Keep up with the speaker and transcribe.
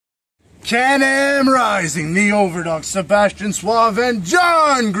Can-Am Rising, the Overdogs, Sebastian, Suave, and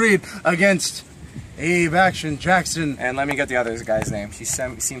John Greed against Abe Action Jackson. And let me get the other guy's name. He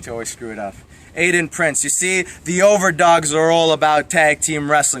seemed to always screw it up. Aiden Prince. You see, the Overdogs are all about tag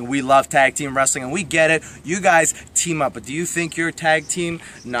team wrestling. We love tag team wrestling, and we get it. You guys team up, but do you think you're a tag team?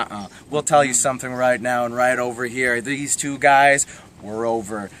 Nuh-uh. We'll tell you something right now and right over here. These two guys, we're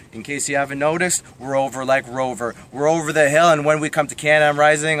over. In case you haven't noticed, we're over like Rover. We're over the hill, and when we come to Can-Am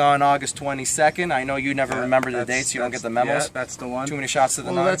Rising on August 22nd, I know you never remember the dates, you don't get the memos. Yeah, that's the one. Too many shots to the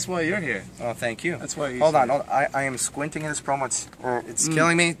nine. Well, that's why you're here. Oh, thank you. That's why you're Hold on. I am squinting in this promo. It's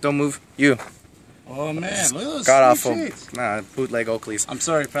killing me. Don't move. You. Oh, man. Look at those God awful. sheets. Bootleg Oakleys. I'm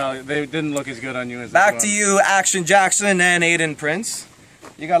sorry, pal. They didn't look as good on you as Back to you, Action Jackson and Aiden Prince.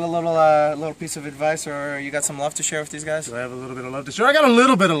 You got a little piece of advice, or you got some love to share with these guys? Do I have a little bit of love to share? I got a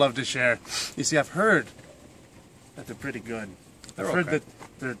little bit of love to share. You see, I've heard that they're pretty good. I've heard that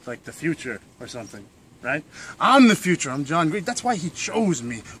they're like the future or something, right? I'm the future. I'm John Greed. That's why he chose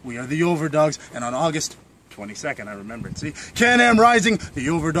me. We are the Overdogs, and on August 22nd, I remembered. See, Can-Am Rising, the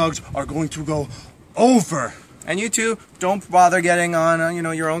Overdogs are going to go over. And you two, don't bother getting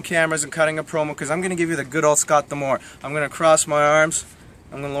on your own cameras and cutting a promo, because I'm going to give you the good old Scott D'Amore. I'm going to cross my arms.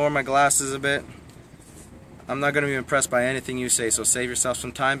 I'm going to lower my glasses a bit. I'm not going to be impressed by anything you say, so save yourself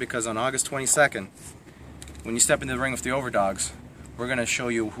some time, because on August 22nd, when you step into the ring with the Overdogs, we're going to show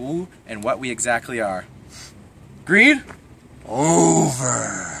you who and what we exactly are. Greed?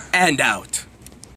 Over. And out.